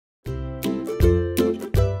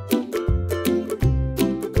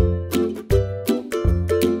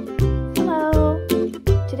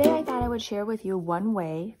share with you one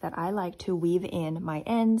way that I like to weave in my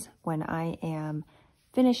ends when I am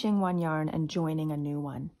finishing one yarn and joining a new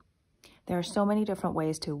one. There are so many different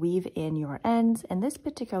ways to weave in your ends, and this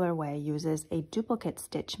particular way uses a duplicate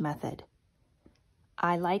stitch method.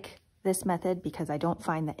 I like this method because I don't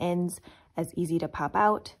find the ends as easy to pop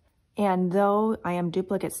out, and though I am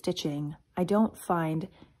duplicate stitching, I don't find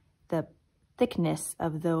the thickness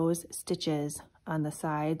of those stitches on the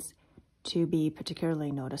sides to be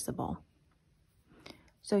particularly noticeable.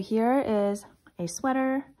 So here is a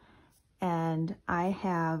sweater, and I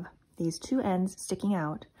have these two ends sticking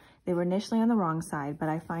out. They were initially on the wrong side, but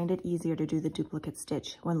I find it easier to do the duplicate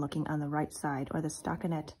stitch when looking on the right side or the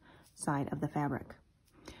stockinette side of the fabric.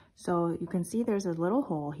 So you can see there's a little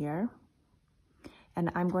hole here,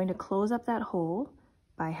 and I'm going to close up that hole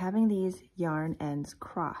by having these yarn ends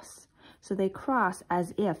cross. So they cross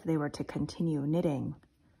as if they were to continue knitting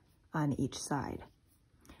on each side.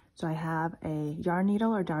 So I have a yarn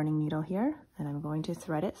needle or darning needle here, and I'm going to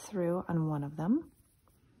thread it through on one of them.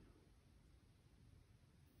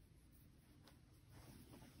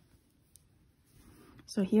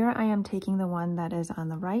 So here I am taking the one that is on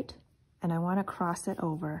the right, and I want to cross it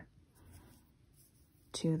over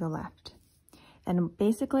to the left. And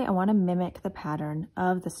basically I want to mimic the pattern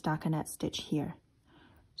of the stockinette stitch here.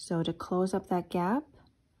 So to close up that gap,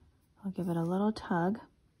 I'll give it a little tug,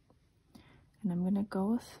 and I'm going to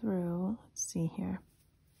go through, let's see here.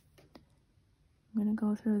 I'm going to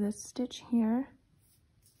go through this stitch here,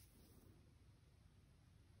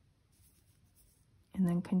 and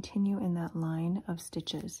then continue in that line of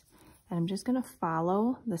stitches. And I'm just going to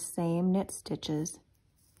follow the same knit stitches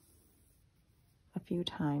a few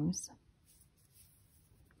times.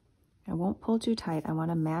 I won't pull too tight. I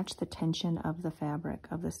want to match the tension of the fabric,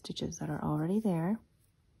 of the stitches that are already there.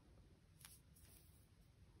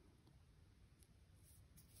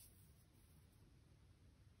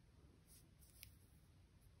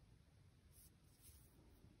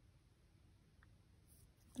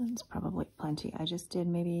 That's probably plenty. I just did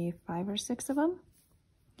maybe 5 or 6 of them.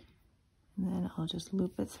 And then I'll just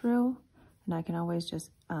loop it through, and I can always just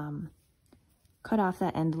cut off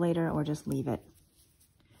that end later or just leave it.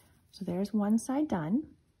 So there's one side done.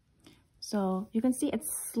 So you can see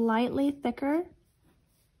it's slightly thicker,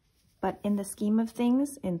 but in the scheme of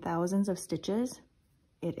things, in thousands of stitches,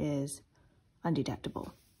 it is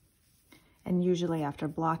undetectable. And usually after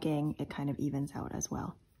blocking, it kind of evens out as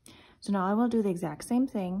well. So now I will do the exact same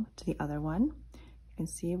thing to the other one. You can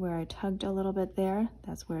see where I tugged a little bit there.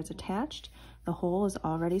 That's where it's attached. The hole is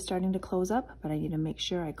already starting to close up, but I need to make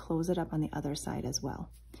sure I close it up on the other side as well.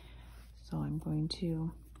 So I'm going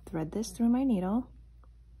to thread this through my needle.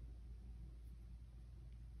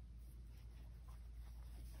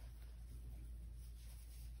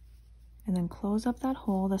 And then close up that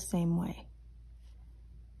hole the same way.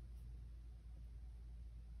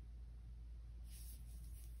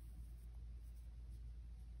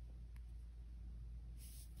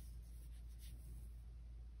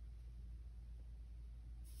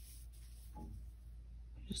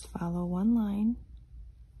 Just follow one line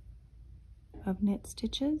of knit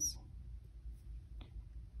stitches.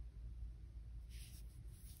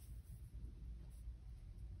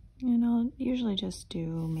 And I'll usually just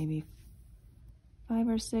do maybe 5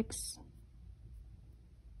 or 6.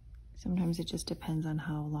 Sometimes it just depends on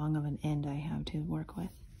how long of an end I have to work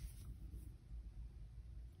with.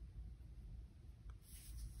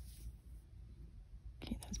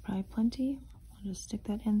 Okay, that's probably plenty. I'll just stick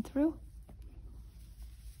that end through.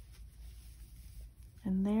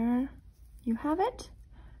 And there you have it.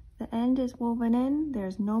 The end is woven in.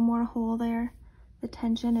 There's no more hole there. The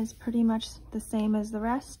tension is pretty much the same as the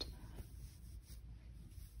rest.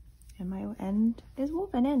 And my end is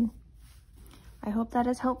woven in. I hope that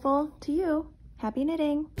is helpful to you. Happy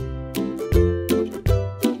knitting!